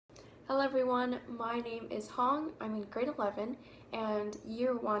Hello everyone, my name is Hong. I'm in grade 11 and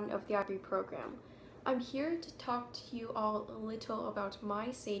year 1 of the IB program. I'm here to talk to you all a little about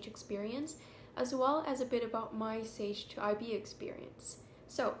my SAGE experience as well as a bit about my SAGE to IB experience.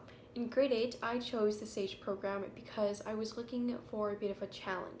 So, in grade 8 I chose the SAGE program because I was looking for a bit of a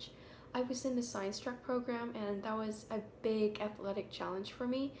challenge. I was in the science track program and that was a big athletic challenge for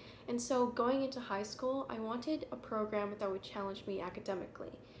me, and so going into high school I wanted a program that would challenge me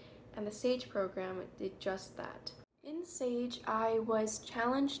academically. And the SAGE program did just that. In SAGE, I was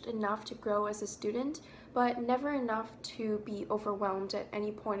challenged enough to grow as a student, but never enough to be overwhelmed at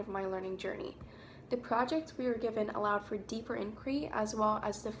any point of my learning journey. The projects we were given allowed for deeper inquiry as well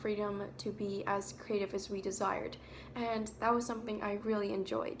as the freedom to be as creative as we desired, and that was something I really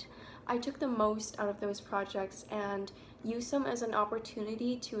enjoyed. I took the most out of those projects and used them as an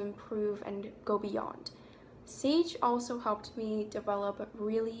opportunity to improve and go beyond. SAGE also helped me develop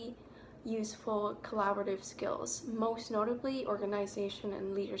really useful collaborative skills, most notably organization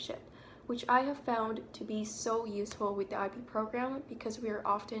and leadership, which I have found to be so useful with the IB program because we are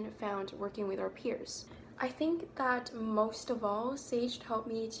often found working with our peers. I think that most of all, SAGE helped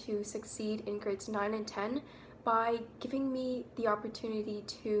me to succeed in grades 9 and 10 by giving me the opportunity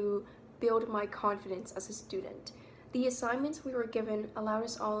to build my confidence as a student. The assignments we were given allowed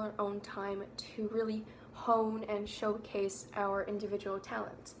us all our own time to really hone and showcase our individual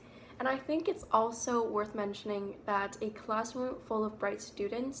talents. And I think it's also worth mentioning that a classroom full of bright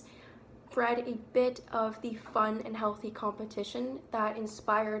students bred a bit of the fun and healthy competition that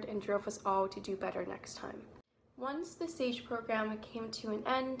inspired and drove us all to do better next time. Once the SAGE program came to an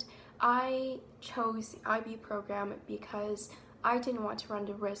end, I chose the IB program because I didn't want to run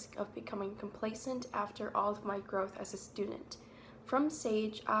the risk of becoming complacent after all of my growth as a student. From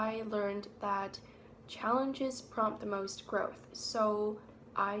SAGE, I learned that challenges prompt the most growth, so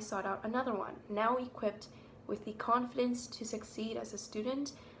I sought out another one, now equipped with the confidence to succeed as a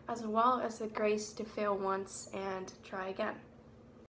student, as well as the grace to fail once and try again.